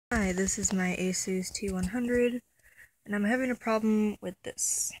Hi, this is my Asus T100, and I'm having a problem with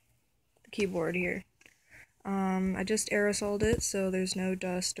this, the keyboard here. I just aerosoled it, so there's no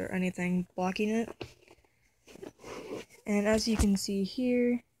dust or anything blocking it. And as you can see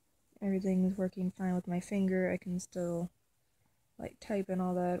here, everything's working fine with my finger. I can still, type and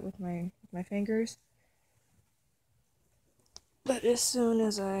all that with my fingers. But as soon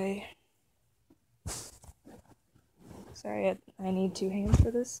as Sorry, I need two hands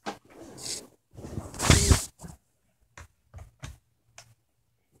for this.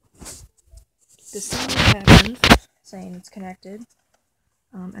 The sound happens, saying it's connected.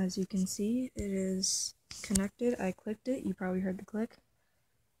 As you can see, it is connected. I clicked it. You probably heard the click.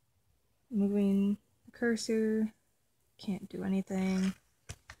 Moving the cursor, can't do anything.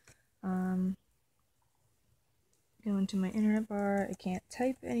 Go into my internet bar, I can't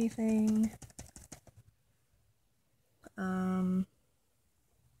type anything.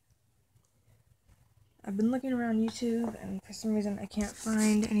 I've been looking around YouTube, and for some reason I can't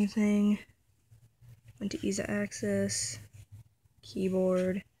find anything. Went to ease of access,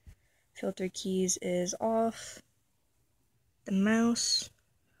 keyboard, filter keys is off. The mouse,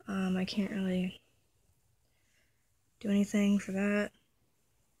 I can't really do anything for that.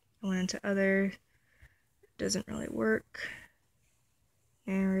 I went into other, doesn't really work.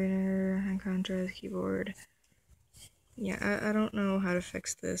 Narrator, high contrast, keyboard. Yeah, I don't know how to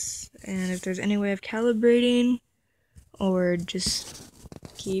fix this, and if there's any way of calibrating, or just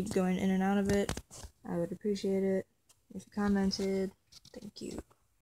keep going in and out of it, I would appreciate it. If you commented, thank you.